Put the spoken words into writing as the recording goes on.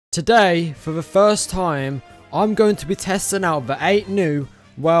Today, for the first time, I'm going to be testing out the 8 new,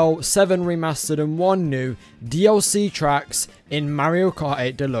 well, 7 remastered and 1 new DLC tracks in Mario Kart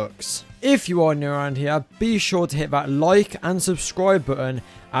 8 Deluxe. If you are new around here, be sure to hit that like and subscribe button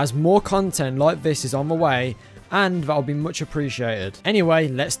as more content like this is on the way, and that'll be much appreciated. Anyway,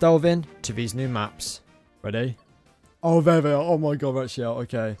 let's delve into these new maps. Ready? Oh, there they are. Oh my god, that's out.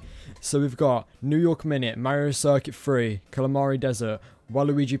 Okay. So we've got New York Minute, Mario Circuit 3, Calamari Desert,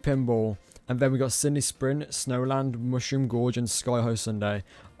 Waluigi Pinball, and then we got Sydney Sprint, Snowland, Mushroom Gorge, and Sky Ho Sunday.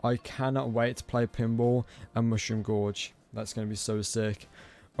 I cannot wait to play Pinball and Mushroom Gorge. That's going to be so sick.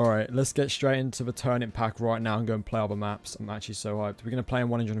 Alright, let's get straight into the turnip pack right now and go and play all the maps. I'm actually so hyped. We're going to play in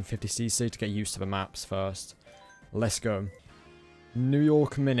 150cc to get used to the maps first. Let's go. New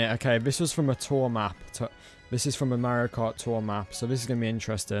York Minute. Okay, this was from a tour map. This is from a Mario Kart tour map, so this is going to be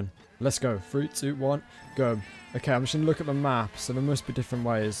interesting. Let's go. 3, 2, 1, go. Okay, I'm just going to look at the map, so there must be different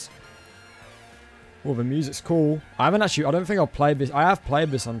ways. Oh, the music's cool. I don't think I'll play this. I have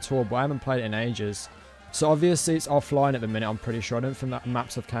played this on tour, but I haven't played it in ages. So obviously it's offline at the minute, I'm pretty sure. I don't think that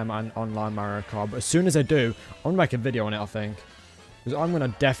maps have come out in online Mario Kart, but as soon as they do, I'm going to make a video on it, I think. Because I'm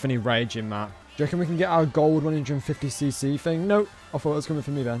going to definitely rage in that. Do you reckon we can get our gold 150cc thing? Nope. I thought it was coming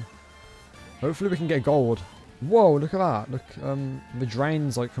for me then. Hopefully we can get gold. Whoa, look at that. Look, the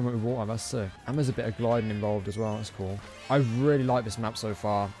drains like come up with water. That's sick. And there's a bit of gliding involved as well. That's cool. I really like this map so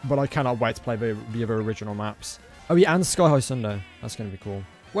far, but I cannot wait to play the other original maps. Oh yeah, and Sky High Sunday. That's going to be cool.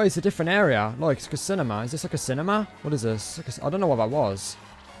 Wait, it's a different area. Like, it's like a cinema. Is this like a cinema? What is this? I don't know what that was.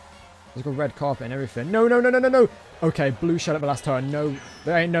 There's like a red carpet and everything. No, no, no, no, no, no. Okay, blue shell at the last turn. No,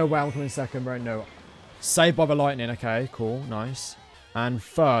 there ain't no way I'm coming second, bro. No. Saved by the lightning. Okay, cool. Nice. And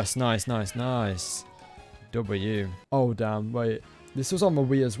first. Nice, nice, nice. W. Oh, damn. Wait. This was on the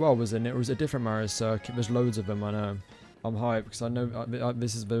Wii as well, wasn't it? It was a different Mario Circuit. There's loads of them, I know. I'm hyped because I know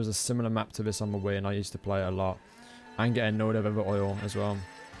there's a similar map to this on the Wii and I used to play it a lot. And get annoyed over the oil as well.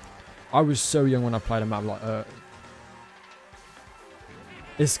 I was so young when I played a map like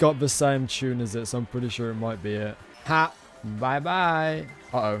it's got the same tune as it, so I'm pretty sure it might be it. Ha! Bye-bye!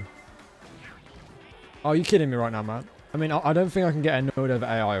 Uh-oh. Oh, you kidding me right now, man? I mean, I don't think I can get annoyed over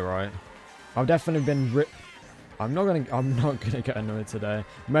AI, right? I've definitely been I'm not gonna get annoyed today.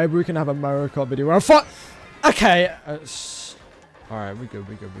 Maybe we can have a Mario Kart video where okay! Alright, we good.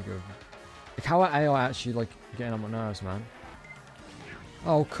 Like, how are AI actually, like, getting on my nerves, man?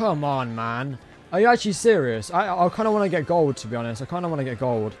 Oh, come on, man. Are you actually serious? I kind of want to get gold, to be honest. I kind of want to get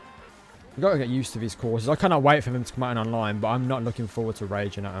gold. We've got to get used to these courses. I cannot wait for them to come out online, but I'm not looking forward to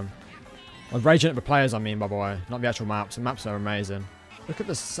raging at them. I'm raging at the players, I mean, by the way. Not the actual maps. The maps are amazing. Look at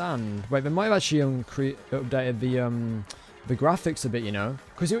the sand. Wait, they might have actually updated the graphics a bit, you know?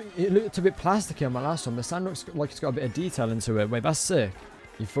 Because it looked a bit plasticky on my last one. The sand looks like it's got a bit of detail into it. Wait, that's sick.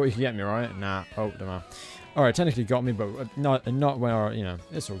 You thought you could get me, right? Nah. Oh, don't know. Alright, technically got me, but not where, you know,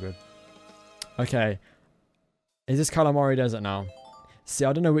 it's all good. Okay. Is this Calamari Desert now? See,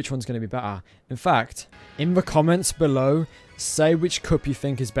 I don't know which one's going to be better. In fact, in the comments below, say which cup you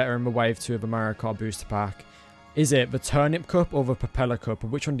think is better in the Wave 2 of the Mario Kart Booster Pack. Is it the Turnip Cup or the Propeller Cup? Or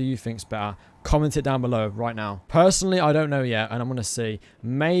which one do you think's better? Comment it down below right now. Personally, I don't know yet, and I'm going to see.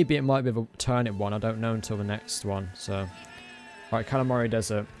 Maybe it might be the Turnip one. I don't know until the next one, so... Alright, Calamari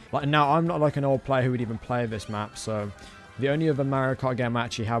Desert. Like, now, I'm not like an old player who would even play this map, so... The only other Mario Kart game I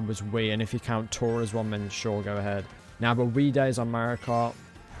actually had was Wii, and if you count Tour as one, then sure, go ahead. Now, but Wii days on Mario Kart,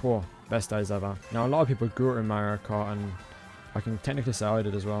 whew, best days ever. Now, a lot of people grew up in Mario Kart, and I can technically say I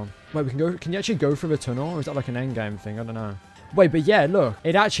did as well. Wait, can you actually go through the tunnel, or is that like an endgame thing? I don't know. Wait, but yeah, look,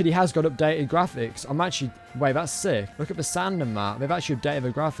 it actually has got updated graphics. Wait, that's sick. Look at the sand and that. They've actually updated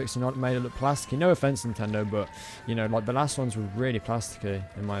the graphics and not made it look plasticky. No offense, Nintendo, but, you know, like, the last ones were really plasticky,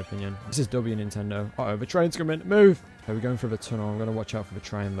 in my opinion. This is W, Nintendo. Uh-oh, the train's coming. Move! Okay, we're going through the tunnel. I'm going to watch out for the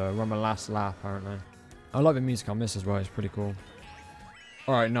train, though. We're on my last lap, apparently. I like the music on this as well. It's pretty cool.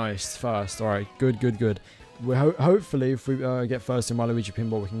 Alright, nice. First. Alright, good. Hopefully, if we get first in Waluigi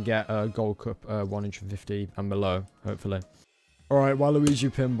Pinball, we can get a Gold Cup 150 and below, hopefully. Alright,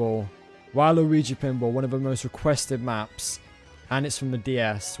 Waluigi Pinball. Waluigi Pinball, one of the most requested maps. And it's from the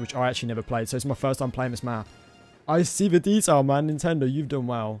DS, which I actually never played. So it's my first time playing this map. I see the detail, man. Nintendo, you've done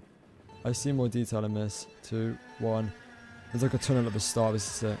well. I see more detail in this. 2, 1. There's like a tunnel at the start.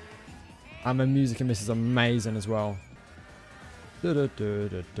 This is it. And the music in this is amazing as well. Come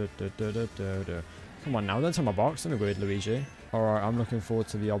on now, don't tell my box. Don't be weird, Luigi. Alright, I'm looking forward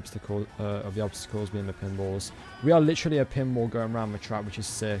to the obstacles being the pinballs. We are literally a pinball going around the track, which is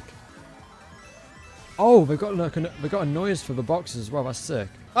sick. Oh, they've got a noise for the boxes as well. That's sick.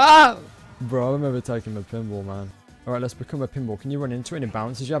 Ah! Bro, I remember taking the pinball, man. All right, let's become a pinball. Can you run into it and it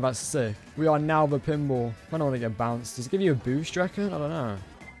bounces? Yeah, that's sick. We are now the pinball. I don't want to get bounced. Does it give you a boost, do you reckon? I don't know.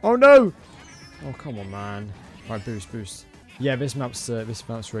 Oh, no. Oh, come on, man. All right, boost, boost. Yeah, this map's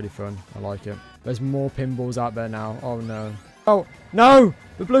really fun. I like it. There's more pinballs out there now. Oh, no. Oh, no.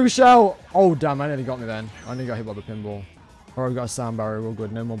 The blue shell. Oh, damn. I nearly got me then. I nearly got hit by the pinball. All right, we got a sound barrier. We're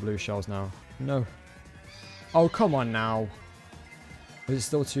good. No more blue shells now. No. Oh, come on now. Is it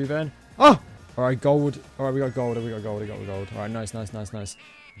still 2 then? Oh! Alright, gold. Alright, we got gold. We got gold. We got gold. Alright, nice, nice, nice, nice.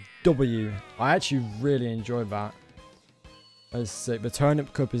 W. I actually really enjoyed that. That's sick. The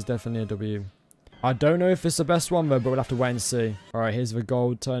Turnip Cup is definitely a W. I don't know if it's the best one though, but we'll have to wait and see. Alright, here's the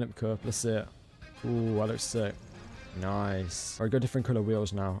gold Turnip Cup. Let's see it. Ooh, that looks sick. Nice. Alright, got different colour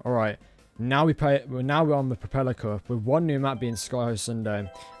wheels now. Alright. Now we're on the Propeller Cup with one new map being Sky High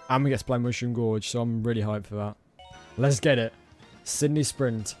Sunday. And we get to play Mushroom Gorge, so I'm really hyped for that. Let's get it. Sydney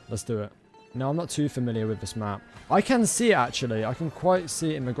Sprint. Let's do it. No, I'm not too familiar with this map. I can see it actually. I can quite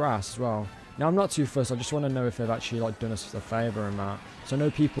see it in the grass as well. Now, I'm not too fussed. I just want to know if they've actually like done us a favour in that. So I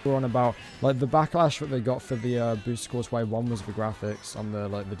know people were on about like the backlash that they got for the Boost Course Wave 1 was the graphics on the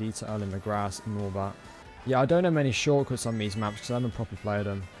like the detail in the grass and all that. Yeah, I don't know many shortcuts on these maps because I haven't properly played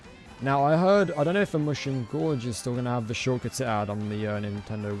them. Now, I don't know if the Mushroom Gorge is still going to have the shortcuts it had on the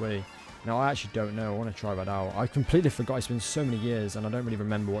Nintendo Wii. Now, I actually don't know. I want to try that out. I completely forgot. It's been so many years, and I don't really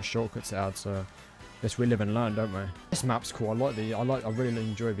remember what shortcuts it had, so I guess we live and learn, don't we? This map's cool. I really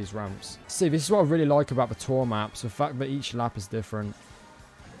enjoy these ramps. See, this is what I really like about the tour maps. The fact that each lap is different.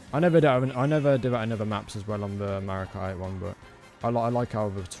 I never do that in other maps as well on the Mario Kart 8 one, but I like how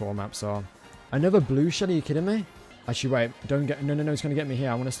the tour maps are. Another blue shell? Are you kidding me? Actually, wait. Don't get... No, it's going to get me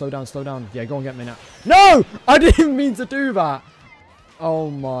here. I want to slow down, slow down. Yeah, go and get me now. No! I didn't mean to do that! Oh,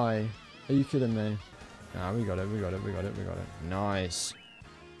 my... Are you kidding me? Nah, we got it. Nice.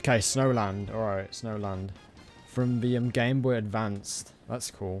 Okay, Snowland. Alright, Snowland. From the Game Boy Advanced. That's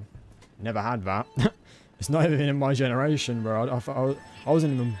cool. Never had that. It's not even in my generation, bro. I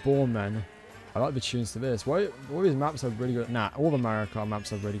wasn't even born then. I like the tunes to this. All these maps have really good... Nah, all the Mario Kart maps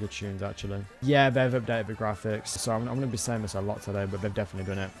have really good tunes, actually. Yeah, they've updated the graphics. So I'm going to be saying this a lot today, but they've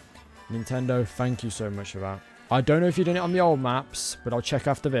definitely done it. Nintendo, thank you so much for that. I don't know if you've done it on the old maps, but I'll check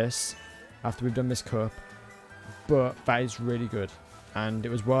after this. After we've done this cup. But that is really good. And it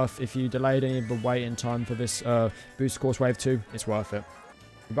was worth... If you delayed any of the waiting time for this Boost Course Wave 2, it's worth it.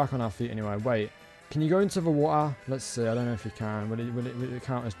 We're back on our feet anyway. Wait. Can you go into the water? Let's see. I don't know if you can. Will it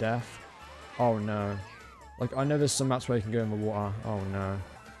count as death? Oh, no. Like, I know there's some maps where you can go in the water. Oh, no.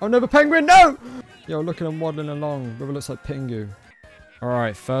 Oh, no, the penguin! No! Yo, look at him waddling along. Brother looks like Pingu.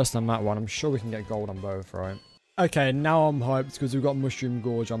 Alright, first on that one. I'm sure we can get gold on both, right? Okay, now I'm hyped because we've got Mushroom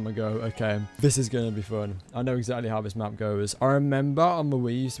Gorge on the go. Okay, this is going to be fun. I know exactly how this map goes. I remember on the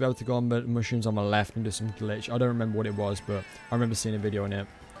Wii, you used to be able to go on the mushrooms on the left and do some glitch. I don't remember what it was, but I remember seeing a video on it.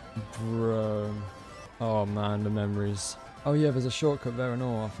 Bro. Oh, man, the memories. Oh, yeah, there's a shortcut there and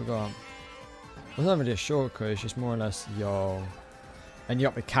all. I forgot. It's not really a shortcut, it's just more or less, yo. And you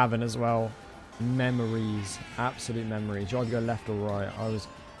got the cavern as well. Memories. Absolute memories. You either go left or right.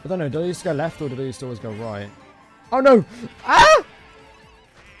 I don't know, did I used to go left or did I used to always go right? Oh no! Ah!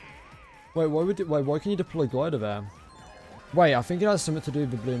 Wait, why can you deploy glider there? Wait, I think it has something to do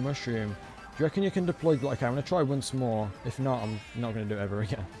with the blue mushroom. Do you reckon you can deploy glider? Okay, I'm gonna try once more. If not, I'm not gonna do it ever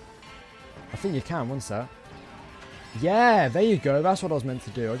again. I think you can, one sec. Yeah, there you go. That's what I was meant to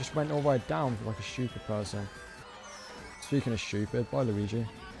do. I just went all the way down like a stupid person. Speaking of stupid, bye Luigi.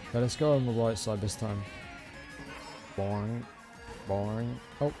 Okay, let's go on the right side this time. Boing. Boing.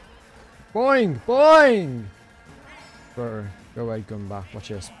 Oh. Boing! Boing! Bro, go away, gun back. Watch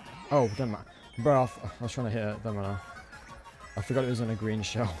this. Oh, don't matter. Bro, I was trying to hit it. Don't matter. I forgot it was on a green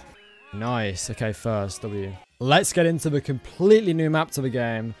shell. Nice. Okay, first, W. Let's get into the completely new map to the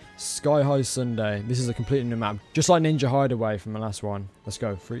game. Sky High Sunday. This is a completely new map. Just like Ninja Hideaway from the last one. Let's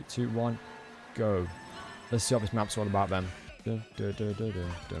go. 3, 2, 1, go. Let's see what this map's all about then. Dun, dun, dun, dun,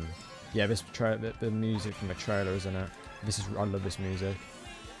 dun, dun. Yeah, this the music from the trailer, isn't it? I love this music.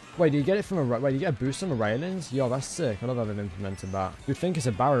 Wait, do you get it from a... Wait, do you get a boost on the railings? Yo, that's sick. I love how they've implemented that. You'd think it's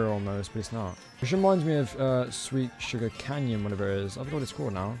a barrier almost, but it's not. Which reminds me of Sweet Sugar Canyon, whatever it is. I forgot what it's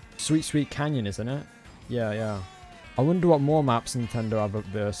called now. Sweet Canyon, isn't it? Yeah. I wonder what more maps Nintendo have up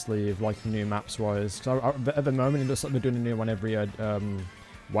their sleeve, like new maps-wise. Because at the moment, it looks like they're doing a new one every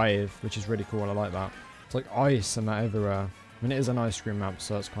wave, which is really cool. I like that. It's like ice and that everywhere. I mean, it is an ice cream map,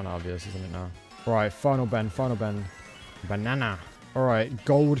 so it's kind of obvious, isn't it now? Right, final bend. Banana. Alright,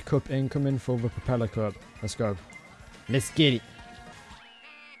 gold cup incoming for the Propeller Cup. Let's go. Let's get it.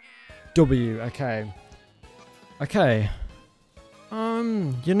 W, okay. Okay.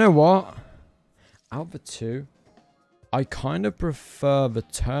 You know what? Out of the two, I kind of prefer the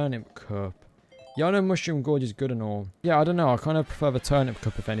turnip cup. Yeah, I know mushroom gorge is good and all. Yeah, I don't know. I kind of prefer the turnip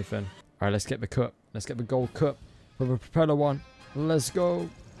cup, if anything. All right, let's get the cup. Let's get the gold cup for the propeller one. Let's go. All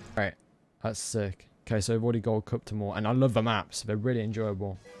right, that's sick. Okay, so we've already gold cup to more. And I love the maps. They're really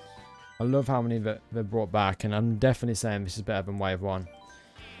enjoyable. I love how many that they brought back. And I'm definitely saying this is better than Wave 1.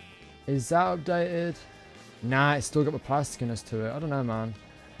 Is that updated? Nah, it's still got the plasticness to it. I don't know, man.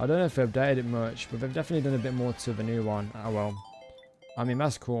 I don't know if they've updated it much, but they've definitely done a bit more to the new one. Oh, well. I mean,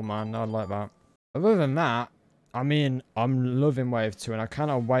 that's cool, man. I like that. Other than that, I mean, I'm loving Wave 2, and I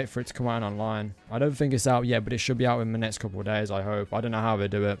cannot wait for it to come out online. I don't think it's out yet, but it should be out in the next couple of days, I hope. I don't know how they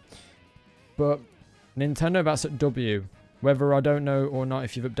do it. But Nintendo, that's at W. Whether I don't know or not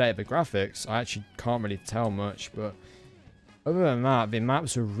if you've updated the graphics, I actually can't really tell much, but other than that, the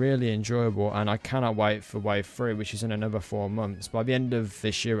maps are really enjoyable, and I cannot wait for Wave 3, which is in another 4 months, by the end of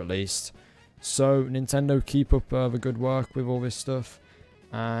this year at least. So, Nintendo, keep up the good work with all this stuff,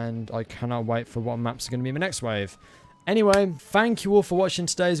 and I cannot wait for what maps are going to be in the next wave. Anyway, thank you all for watching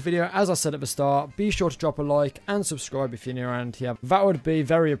today's video. As I said at the start, be sure to drop a like and subscribe if you're new around here. That would be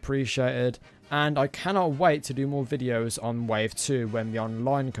very appreciated. And I cannot wait to do more videos on Wave 2 when the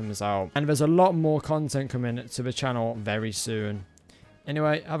online comes out. And there's a lot more content coming to the channel very soon.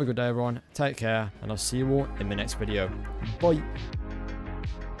 Anyway, have a good day everyone. Take care. And I'll see you all in the next video. Bye.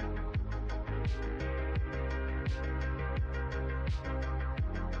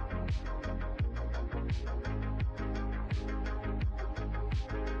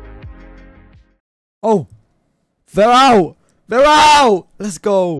 Oh! They're out! They're out! Let's go!